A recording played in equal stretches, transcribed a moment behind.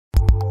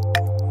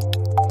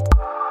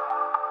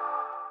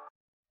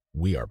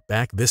We are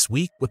back this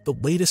week with the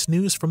latest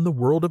news from the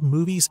world of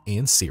movies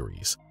and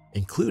series.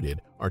 Included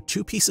are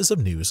 2 pieces of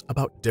news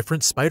about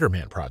different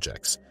Spider-Man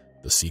projects,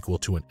 the sequel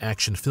to an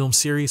action film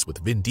series with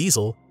Vin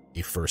Diesel,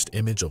 a first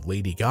image of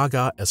Lady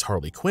Gaga as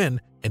Harley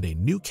Quinn, and a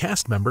new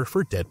cast member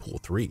for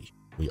Deadpool 3.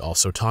 We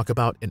also talk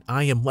about an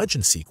I Am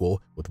Legend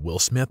sequel with Will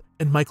Smith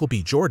and Michael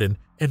B. Jordan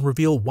and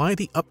reveal why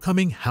the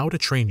upcoming How to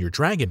Train Your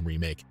Dragon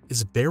remake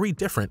is very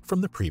different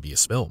from the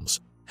previous films.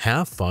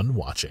 Have fun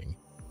watching.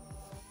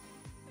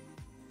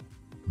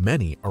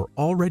 Many are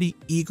already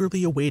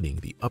eagerly awaiting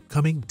the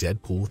upcoming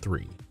Deadpool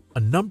 3. A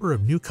number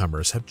of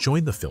newcomers have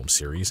joined the film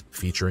series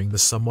featuring the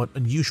somewhat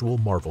unusual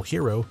Marvel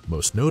hero,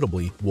 most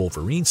notably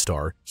Wolverine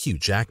star Hugh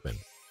Jackman.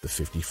 The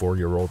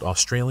 54-year-old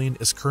Australian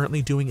is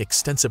currently doing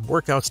extensive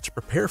workouts to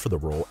prepare for the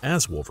role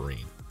as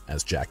Wolverine,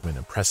 as Jackman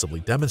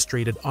impressively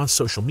demonstrated on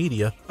social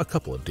media a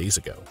couple of days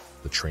ago.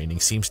 The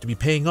training seems to be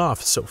paying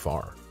off so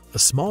far. A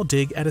small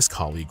dig at his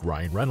colleague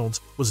Ryan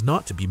Reynolds was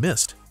not to be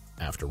missed.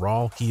 After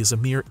all, he is a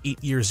mere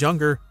 8 years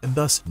younger and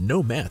thus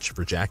no match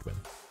for Jackman.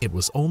 It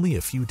was only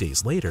a few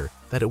days later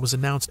that it was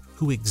announced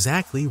who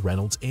exactly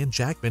Reynolds and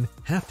Jackman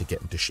have to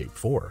get into shape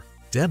for.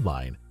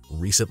 Deadline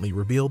recently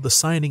revealed the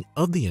signing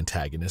of the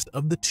antagonist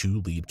of the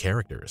 2 lead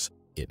characters.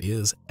 It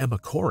is Emma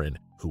Corrin,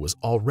 who was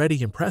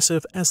already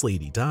impressive as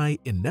Lady Di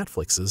in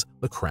Netflix's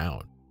The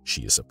Crown.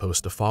 She is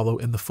supposed to follow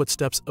in the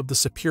footsteps of the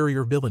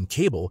superior villain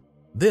Cable.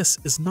 This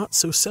is not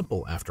so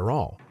simple after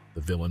all. The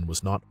villain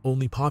was not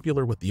only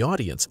popular with the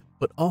audience,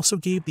 but also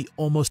gave the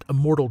almost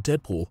immortal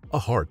Deadpool a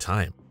hard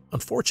time.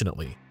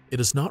 Unfortunately,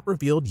 it is not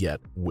revealed yet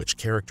which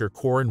character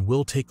Corrin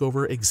will take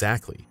over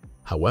exactly.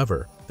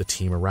 However, the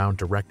team around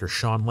director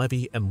Sean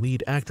Levy and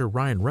lead actor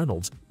Ryan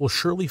Reynolds will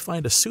surely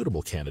find a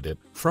suitable candidate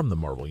from the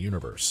Marvel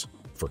Universe.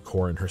 For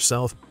Corrin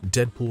herself,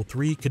 Deadpool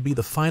 3 could be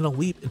the final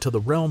leap into the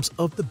realms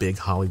of the big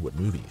Hollywood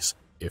movies,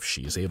 if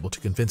she is able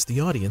to convince the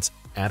audience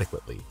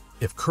adequately.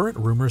 If current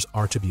rumors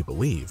are to be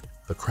believed,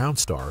 the Crown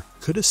star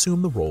could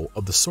assume the role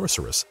of the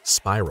sorceress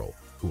Spiral,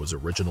 who was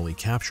originally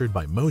captured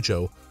by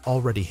Mojo,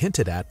 already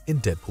hinted at in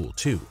Deadpool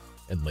 2,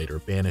 and later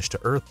banished to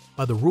Earth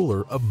by the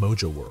ruler of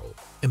Mojo World.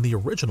 In the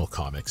original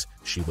comics,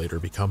 she later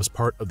becomes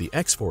part of the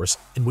X-Force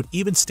and would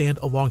even stand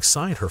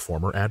alongside her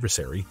former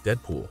adversary,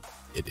 Deadpool.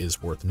 It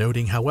is worth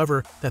noting,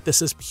 however, that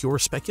this is pure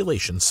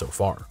speculation so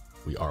far.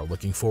 We are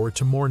looking forward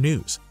to more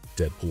news.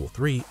 Deadpool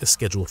 3 is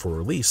scheduled for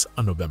release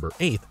on November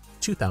 8th,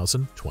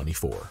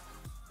 2024.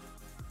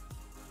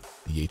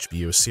 The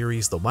HBO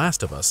series The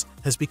Last of Us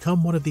has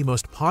become one of the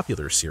most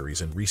popular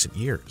series in recent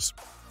years.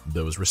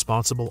 Those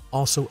responsible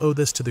also owe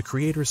this to the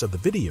creators of the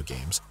video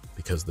games,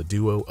 because the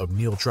duo of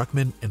Neil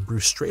Druckmann and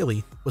Bruce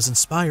Straley was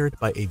inspired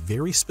by a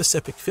very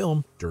specific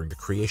film during the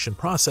creation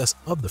process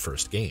of the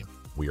first game.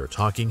 We are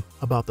talking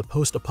about the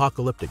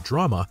post-apocalyptic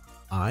drama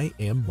I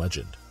Am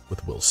Legend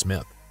with Will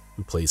Smith,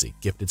 who plays a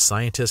gifted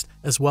scientist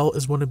as well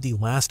as one of the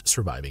last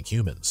surviving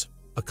humans.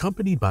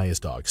 Accompanied by his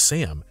dog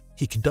Sam,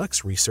 he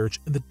conducts research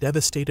in the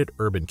devastated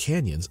urban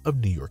canyons of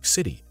New York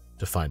City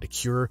to find a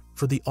cure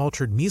for the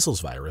altered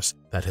measles virus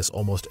that has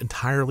almost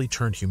entirely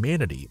turned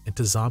humanity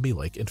into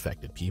zombie-like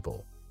infected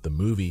people. The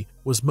movie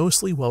was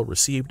mostly well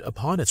received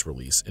upon its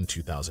release in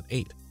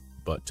 2008,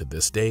 but to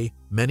this day,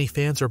 many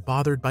fans are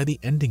bothered by the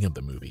ending of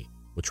the movie,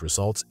 which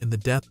results in the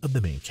death of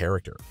the main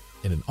character.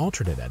 In an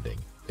alternate ending,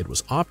 it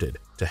was opted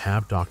to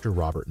have Dr.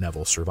 Robert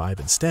Neville survive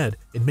instead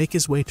and make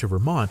his way to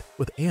Vermont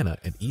with Anna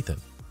and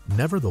Ethan.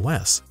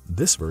 Nevertheless,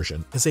 this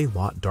version is a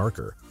lot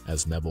darker,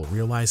 as Neville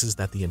realizes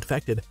that the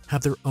infected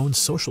have their own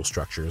social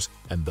structures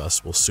and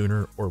thus will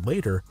sooner or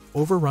later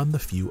overrun the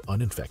few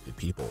uninfected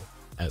people.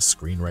 As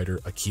screenwriter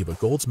Akiva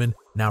Goldsman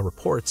now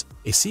reports,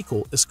 a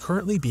sequel is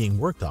currently being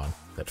worked on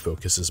that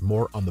focuses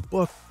more on the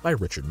book by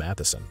Richard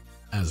Matheson.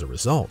 As a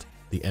result,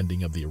 the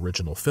ending of the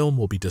original film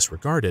will be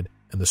disregarded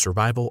and the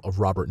survival of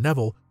Robert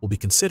Neville will be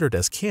considered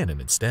as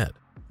canon instead.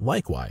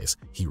 Likewise,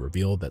 he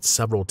revealed that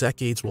several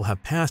decades will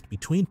have passed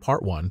between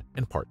Part 1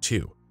 and Part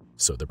 2,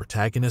 so the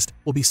protagonist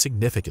will be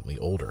significantly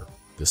older.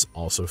 This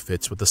also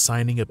fits with the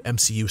signing of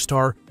MCU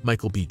star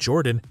Michael B.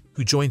 Jordan,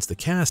 who joins the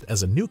cast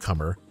as a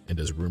newcomer and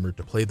is rumored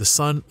to play the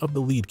son of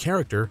the lead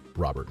character,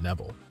 Robert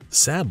Neville.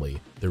 Sadly,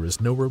 there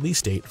is no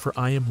release date for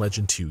I Am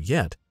Legend 2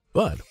 yet,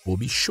 but we'll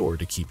be sure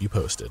to keep you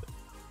posted.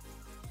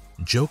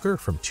 Joker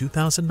from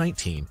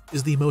 2019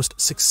 is the most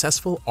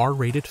successful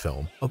R-rated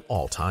film of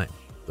all time.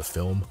 The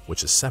film,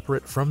 which is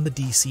separate from the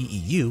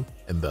DCEU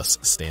and thus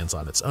stands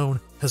on its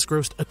own, has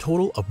grossed a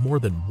total of more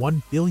than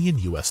 $1 billion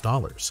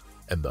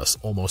and thus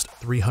almost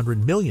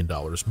 $300 million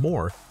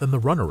more than the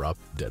runner-up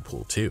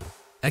Deadpool 2.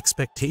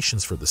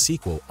 Expectations for the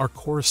sequel are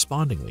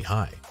correspondingly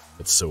high,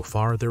 but so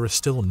far there is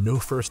still no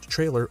first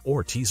trailer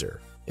or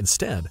teaser.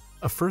 Instead,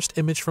 a first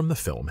image from the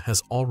film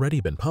has already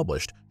been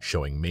published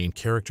showing main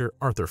character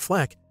Arthur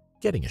Fleck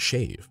getting a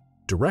shave.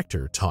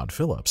 Director Todd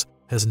Phillips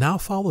has now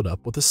followed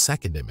up with a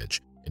second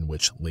image, in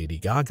which Lady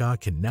Gaga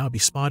can now be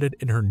spotted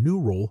in her new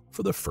role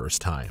for the first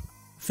time.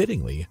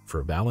 Fittingly,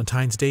 for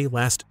Valentine's Day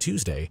last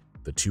Tuesday,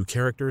 the two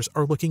characters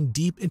are looking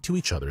deep into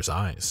each other's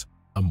eyes.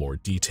 A more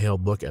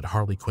detailed look at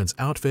Harley Quinn's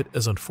outfit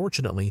is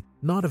unfortunately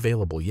not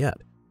available yet,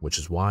 which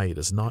is why it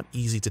is not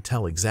easy to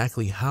tell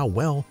exactly how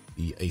well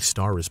the A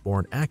Star Is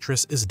Born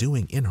actress is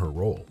doing in her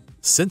role.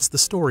 Since the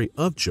story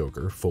of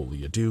Joker,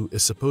 Folie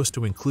is supposed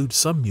to include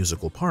some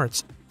musical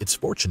parts, it's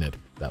fortunate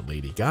that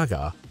Lady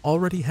Gaga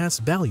already has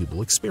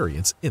valuable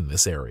experience in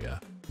this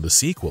area. The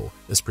sequel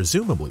is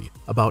presumably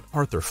about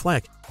Arthur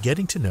Fleck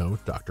getting to know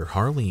Dr.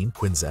 Harleen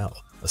Quinzel,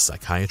 a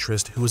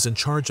psychiatrist who is in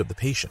charge of the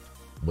patient.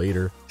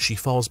 Later, she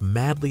falls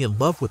madly in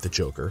love with the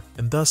Joker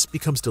and thus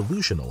becomes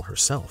delusional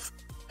herself,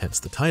 hence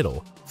the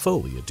title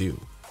Folie à Deux,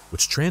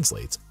 which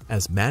translates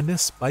as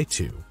Madness by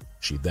Two.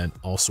 She then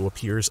also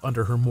appears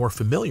under her more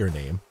familiar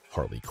name,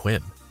 Harley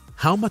Quinn.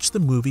 How much the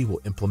movie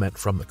will implement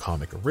from the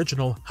comic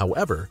original,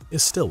 however,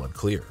 is still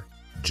unclear.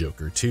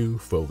 Joker 2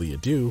 Folie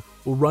à Deux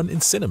will run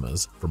in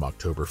cinemas from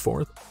October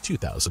 4th,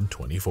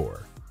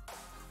 2024.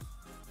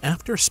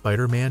 After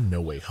Spider-Man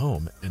No Way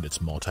Home and its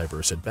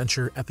multiverse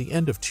adventure at the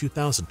end of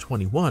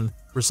 2021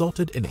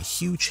 resulted in a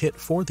huge hit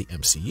for the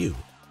MCU,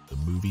 the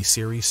movie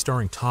series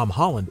starring Tom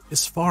Holland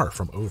is far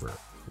from over.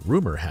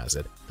 Rumor has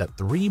it that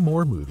 3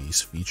 more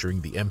movies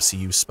featuring the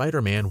MCU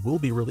Spider-Man will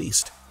be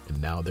released,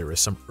 and now there is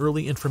some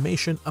early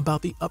information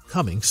about the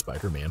upcoming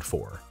Spider-Man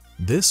 4.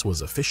 This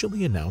was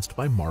officially announced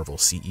by Marvel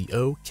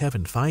CEO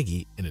Kevin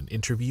Feige in an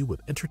interview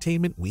with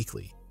Entertainment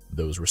Weekly.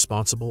 Those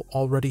responsible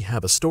already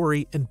have a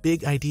story and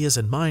big ideas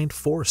in mind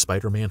for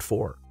Spider-Man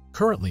 4.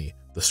 Currently,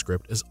 the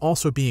script is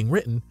also being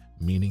written,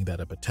 meaning that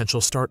a potential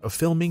start of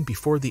filming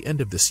before the end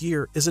of this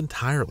year is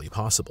entirely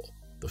possible.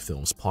 The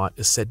film's plot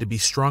is said to be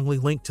strongly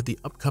linked to the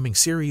upcoming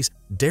series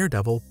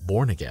Daredevil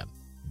Born Again.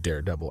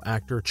 Daredevil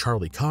actor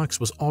Charlie Cox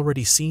was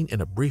already seen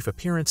in a brief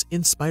appearance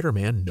in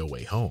Spider-Man No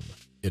Way Home.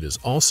 It is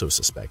also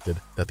suspected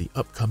that the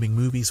upcoming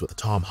movies with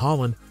Tom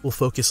Holland will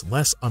focus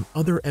less on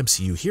other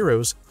MCU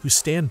heroes who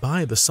stand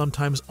by the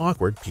sometimes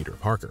awkward Peter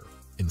Parker.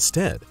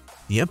 Instead,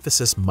 the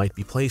emphasis might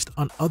be placed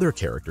on other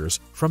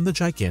characters from the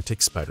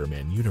gigantic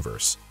Spider-Man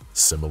universe,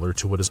 similar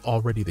to what is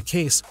already the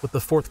case with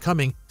the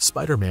forthcoming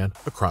Spider-Man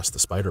Across the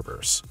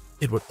Spider-Verse.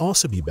 It would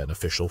also be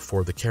beneficial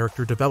for the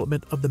character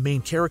development of the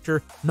main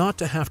character not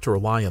to have to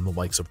rely on the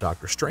likes of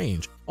Doctor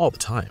Strange all the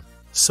time.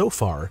 So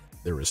far,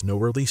 there is no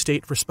release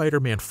date for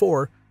Spider-Man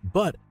 4,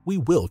 but we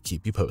will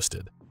keep you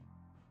posted.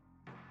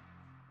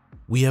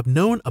 We have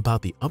known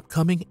about the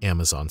upcoming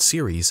Amazon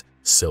series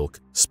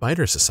Silk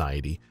Spider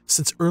Society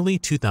since early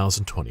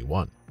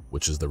 2021,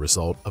 which is the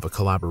result of a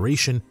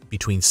collaboration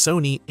between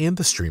Sony and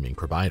the streaming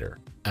provider.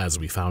 As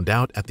we found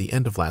out at the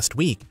end of last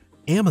week,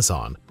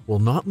 Amazon will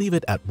not leave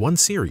it at one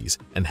series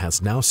and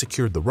has now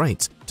secured the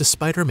rights to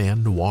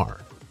Spider-Man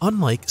Noir.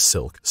 Unlike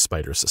Silk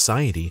Spider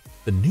Society,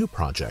 the new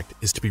project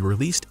is to be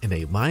released in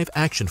a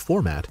live-action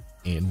format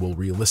and will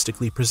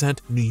realistically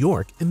present New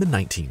York in the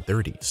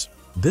 1930s.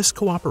 This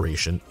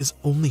cooperation is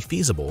only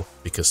feasible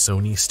because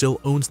Sony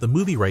still owns the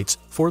movie rights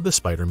for the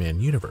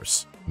Spider-Man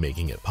universe,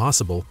 making it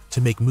possible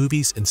to make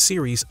movies and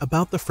series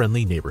about the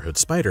friendly neighborhood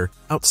spider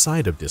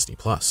outside of Disney+.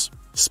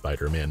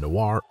 Spider-Man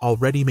Noir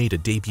already made a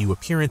debut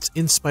appearance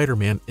in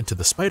Spider-Man Into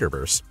the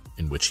Spider-Verse,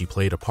 in which he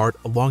played a part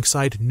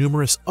alongside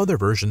numerous other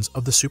versions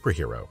of the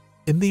superhero.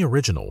 In the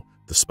original,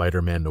 the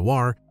Spider-Man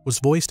Noir was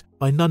voiced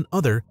by none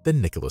other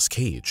than Nicolas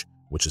Cage,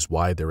 which is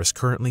why there is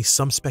currently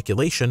some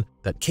speculation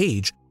that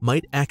Cage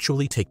might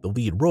actually take the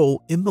lead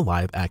role in the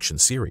live-action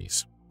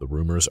series. The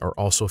rumors are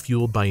also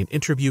fueled by an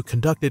interview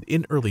conducted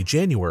in early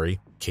January.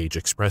 Cage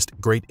expressed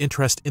great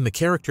interest in the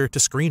character to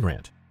Screen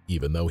Rant,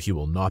 even though he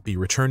will not be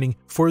returning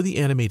for the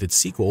animated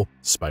sequel,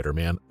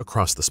 Spider-Man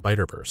Across the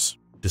Spider-Verse.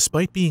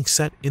 Despite being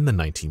set in the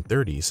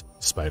 1930s,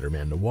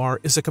 Spider-Man Noir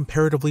is a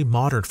comparatively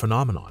modern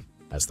phenomenon,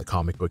 as the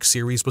comic book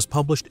series was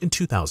published in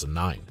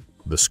 2009.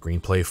 The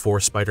screenplay for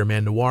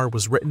Spider-Man Noir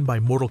was written by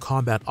Mortal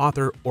Kombat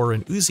author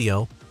Oren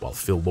Uziel, while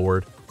Phil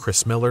Lord,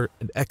 Chris Miller,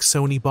 and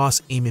ex-Sony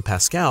boss Amy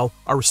Pascal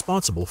are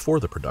responsible for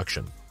the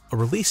production. A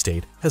release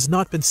date has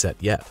not been set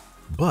yet,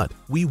 but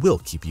we will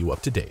keep you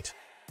up to date.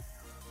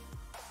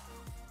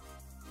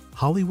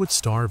 Hollywood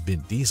star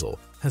Vin Diesel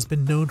has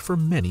been known for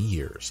many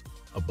years,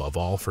 above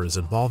all for his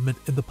involvement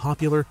in the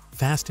popular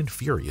Fast and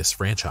Furious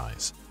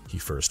franchise. He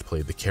first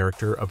played the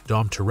character of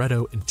Dom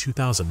Toretto in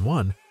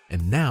 2001,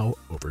 and now,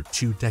 over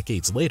 2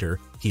 decades later,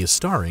 he is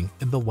starring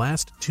in the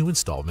last 2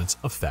 installments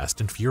of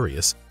Fast and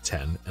Furious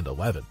 10 and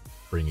 11,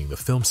 bringing the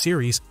film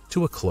series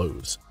to a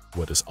close.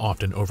 What is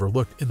often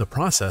overlooked in the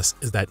process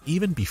is that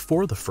even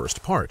before the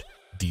first part,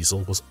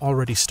 Diesel was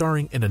already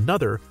starring in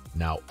another,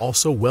 now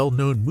also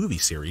well-known movie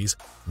series,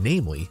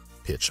 namely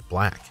Pitch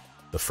Black.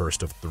 The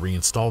first of 3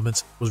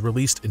 installments was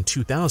released in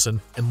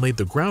 2000 and laid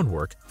the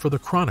groundwork for the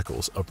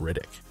Chronicles of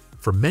Riddick.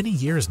 For many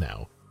years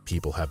now,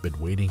 people have been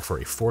waiting for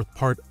a 4th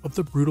part of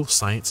the brutal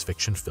science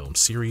fiction film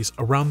series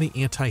around the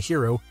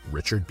anti-hero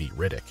Richard B.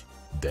 Riddick.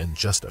 Then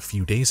just a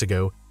few days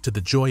ago, to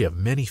the joy of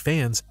many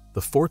fans,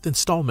 the 4th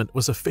installment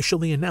was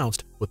officially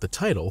announced with the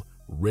title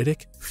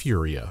Riddick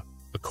Furia.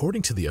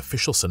 According to the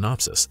official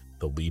synopsis,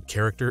 the lead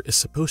character is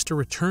supposed to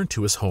return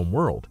to his home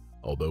world,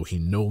 although he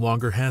no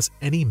longer has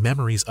any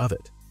memories of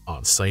it.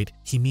 On site,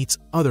 he meets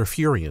other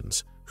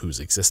Furians, whose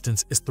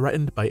existence is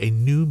threatened by a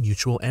new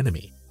mutual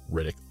enemy.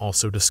 Riddick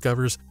also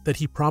discovers that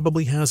he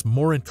probably has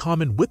more in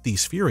common with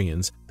these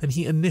Furians than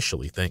he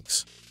initially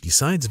thinks.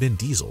 Besides Vin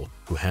Diesel,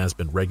 who has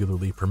been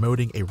regularly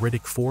promoting a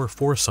Riddick 4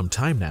 for some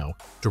time now,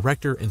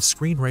 director and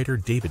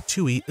screenwriter David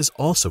Twohy is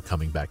also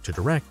coming back to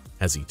direct,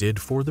 as he did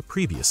for the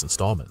previous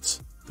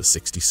installments. The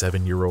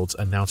 67-year-old's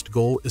announced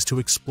goal is to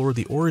explore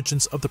the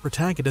origins of the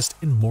protagonist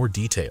in more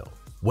detail.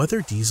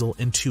 Whether Diesel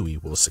and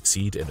Twohy will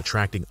succeed in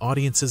attracting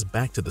audiences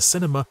back to the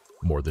cinema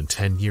more than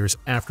 10 years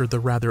after the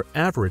rather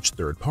average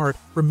third part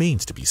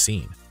remains to be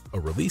seen. A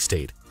release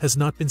date has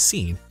not been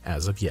seen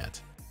as of yet.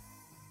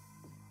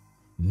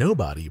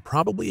 Nobody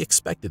probably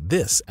expected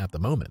this at the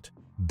moment.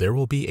 There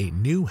will be a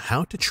new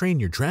How to Train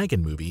Your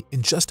Dragon movie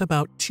in just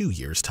about 2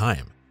 years'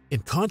 time.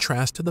 In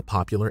contrast to the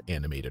popular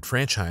animated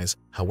franchise,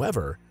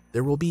 however,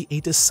 there will be a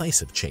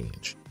decisive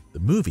change. The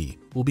movie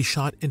will be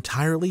shot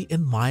entirely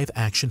in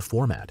live-action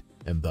format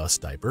and thus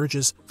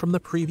diverges from the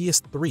previous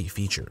 3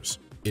 features.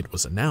 It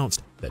was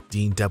announced that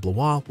Dean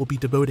DeBlois will be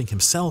devoting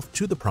himself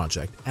to the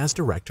project as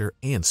director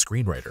and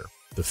screenwriter.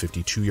 The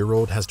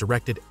 52-year-old has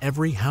directed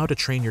every How to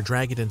Train Your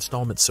Dragon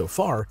installment so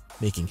far,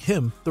 making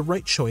him the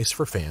right choice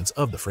for fans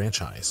of the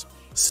franchise.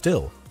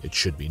 Still, it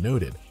should be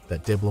noted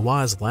that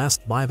DeBlois'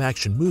 last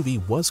live-action movie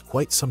was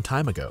quite some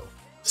time ago,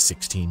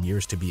 16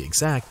 years to be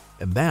exact,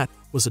 and that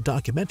was a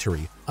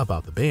documentary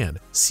about the band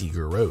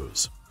Sigur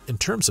Rós. In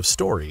terms of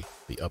story,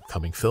 the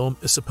upcoming film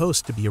is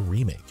supposed to be a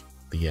remake.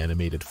 The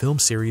animated film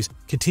series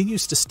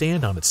continues to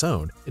stand on its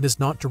own and is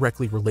not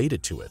directly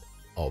related to it,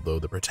 although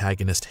the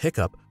protagonist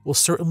Hiccup will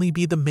certainly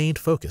be the main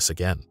focus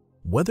again.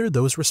 Whether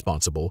those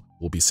responsible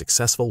will be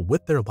successful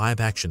with their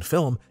live-action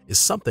film is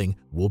something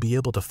we'll be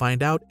able to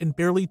find out in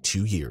barely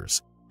 2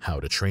 years. How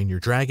to Train Your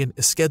Dragon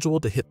is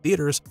scheduled to hit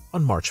theaters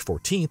on March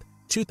 14th,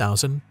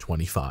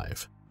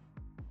 2025.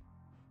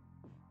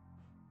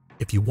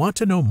 If you want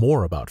to know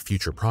more about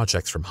future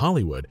projects from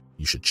Hollywood,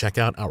 you should check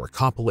out our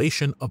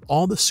compilation of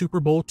all the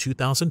Super Bowl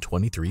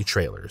 2023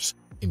 trailers.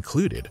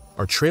 Included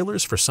are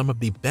trailers for some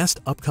of the best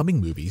upcoming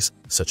movies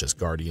such as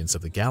Guardians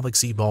of the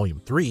Galaxy Volume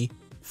 3,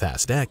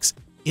 Fast X,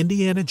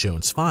 Indiana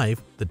Jones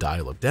 5, The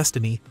Dial of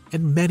Destiny,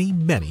 and many,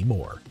 many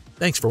more.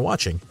 Thanks for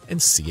watching,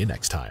 and see you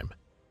next time.